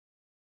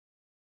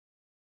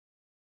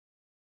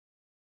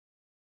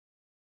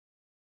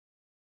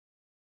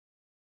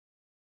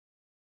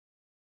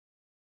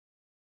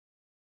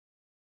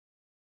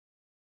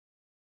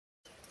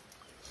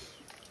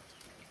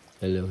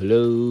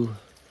Hello,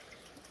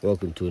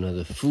 welcome to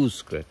another full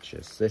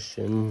scratcher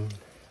session.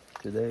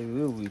 Today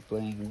we'll be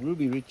playing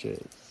Ruby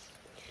Richies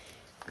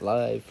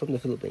live from the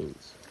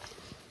Philippines.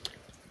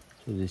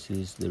 So this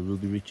is the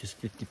Ruby Richies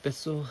 50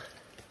 peso.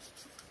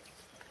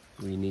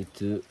 We need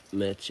to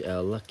match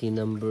our lucky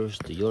numbers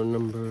to your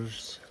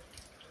numbers.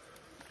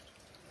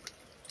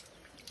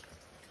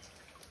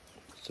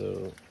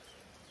 So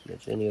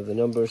match any of the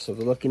numbers of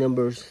the lucky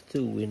numbers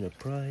to win a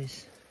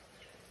prize.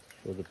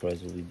 So the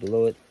prize will be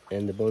below it,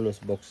 and the bonus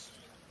box,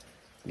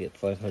 get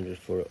 500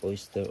 for an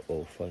oyster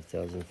or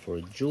 5,000 for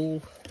a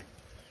jewel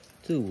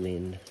to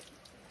win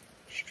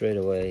straight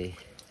away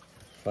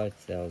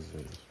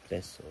 5,000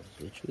 pesos,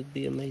 which would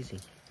be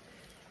amazing.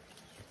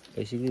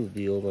 Basically it would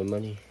be all my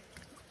money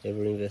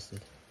ever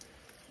invested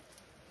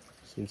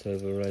since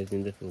I've arrived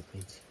in the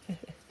Philippines.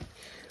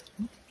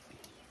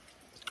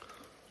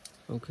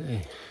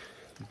 Okay,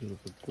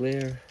 beautiful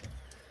glare.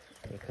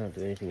 I can't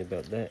do anything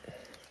about that.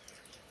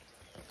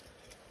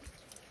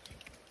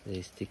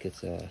 These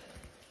tickets are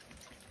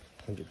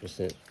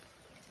 100%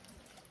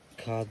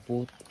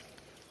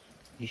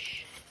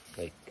 cardboard-ish,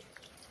 like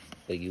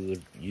you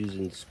would use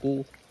in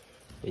school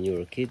when you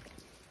were a kid.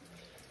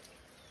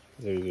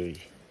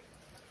 Very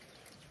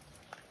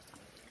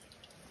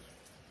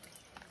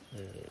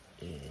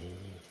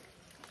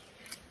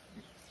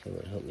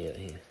someone help me out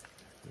here.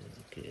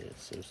 Okay, it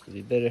seems to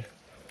be better.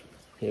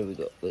 Here we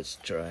go, let's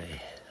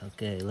try.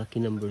 Okay, lucky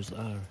numbers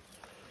are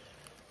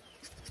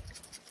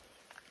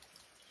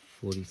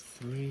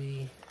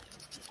 43,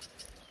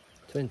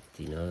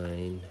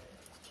 29,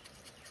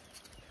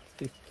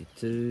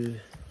 52,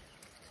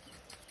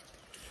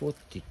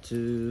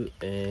 42,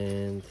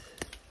 and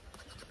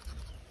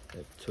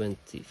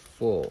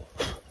 24.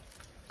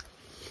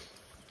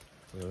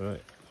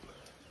 Alright,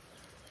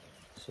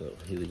 so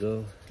here we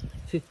go.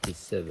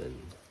 57,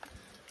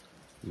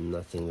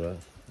 nothing right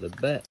off the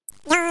bat.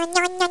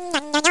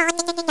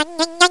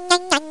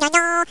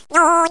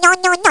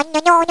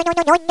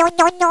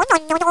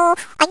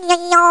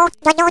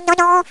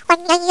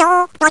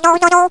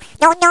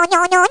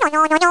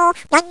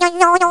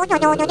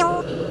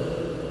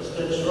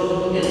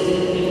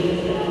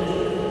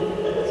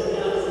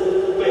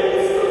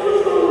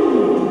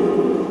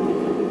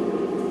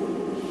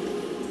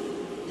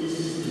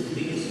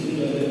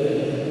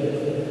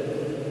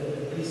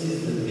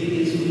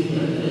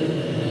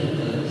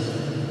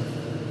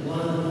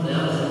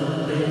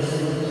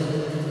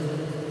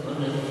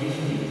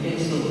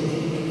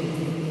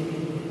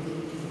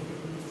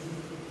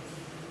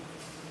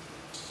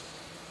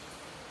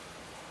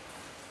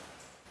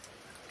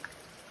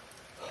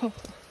 Oh,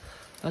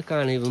 I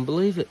can't even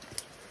believe it.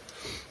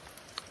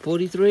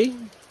 43?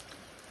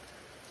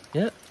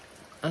 Yeah,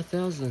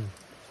 1,000.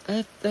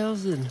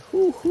 1,000.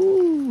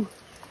 Woohoo!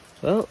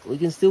 Well, we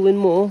can still win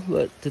more,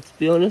 but to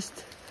be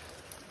honest,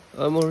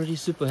 I'm already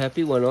super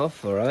happy. One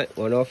off, alright.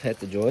 One off had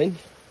to join.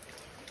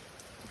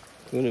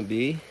 Couldn't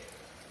be.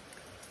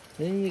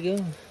 There you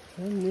go.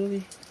 I'm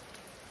really.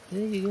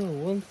 There you go.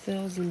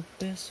 1,000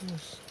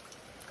 pesos.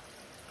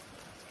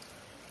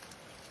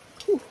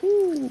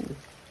 Woohoo!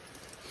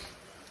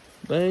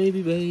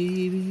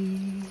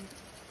 Baby.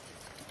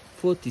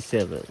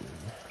 47.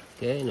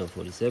 Okay, no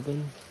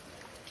 47.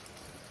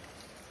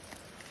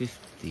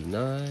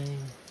 59.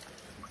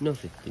 No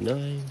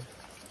 59.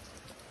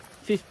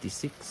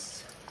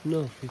 56.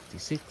 No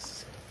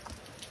 56.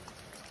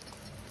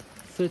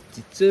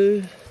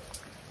 32.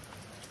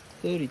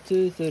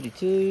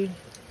 32.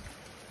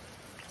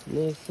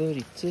 No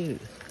 32.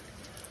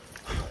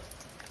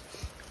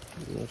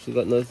 We actually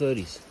got no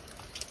 30s.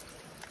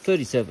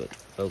 37.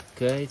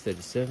 Okay,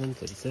 37.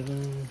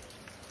 31.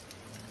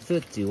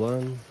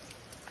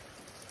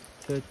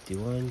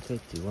 49.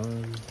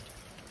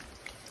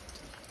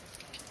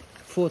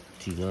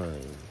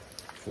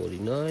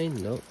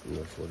 No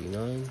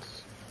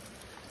 49s.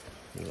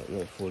 We got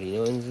no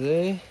 49s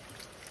there.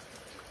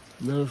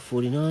 No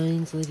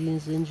 49s,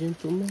 ladies and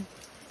gentlemen.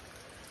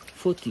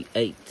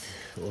 48.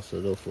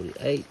 Also no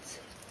 48.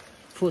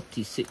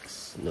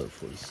 46. No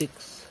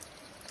 46.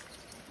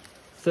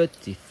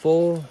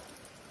 34.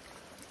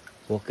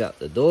 Walk out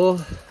the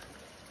door.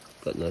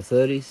 Got no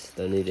 30s.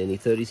 Don't need any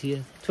 30s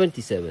here.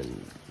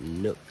 27.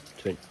 Nope.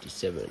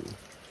 27.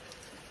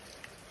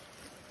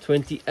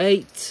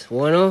 28.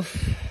 One off.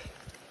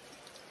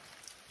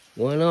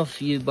 One off,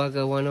 you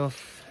bugger. One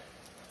off.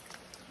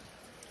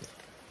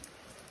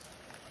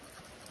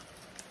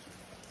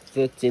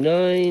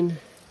 39.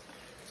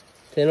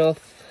 10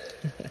 off.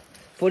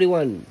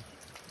 41.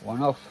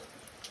 One off.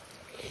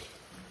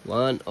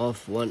 One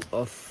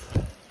off.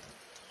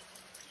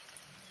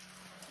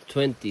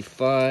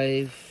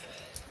 25.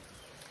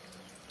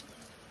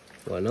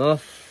 One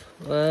off.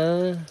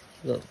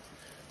 Look,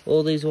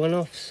 all these one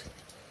offs.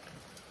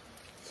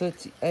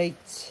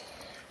 38.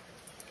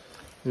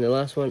 And the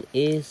last one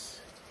is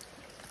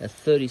a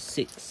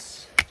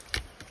 36.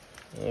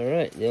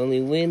 Alright, the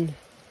only win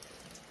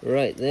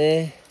right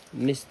there,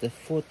 Mr.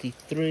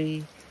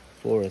 43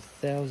 for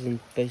 1,000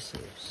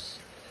 pesos.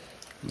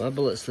 My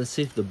bullets. Let's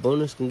see if the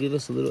bonus can give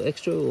us a little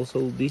extra. Also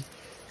will be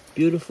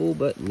beautiful,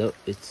 but no,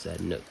 it's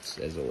notes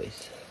as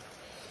always.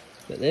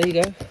 But there you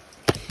go.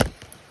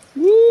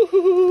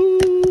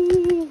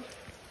 Woohoo!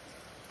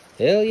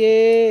 Hell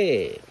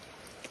yeah!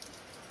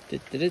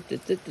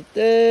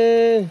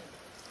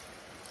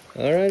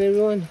 Alright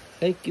everyone,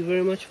 thank you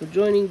very much for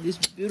joining this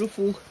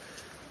beautiful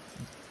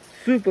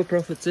super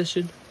profit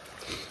session.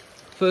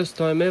 First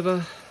time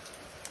ever,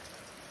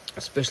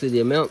 especially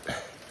the amount,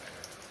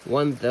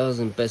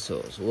 1,000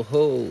 pesos.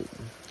 Whoa!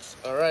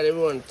 Alright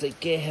everyone, take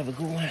care, have a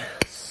good one.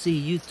 See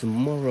you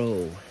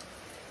tomorrow.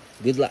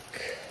 Good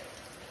luck.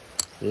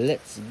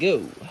 Let's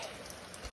go.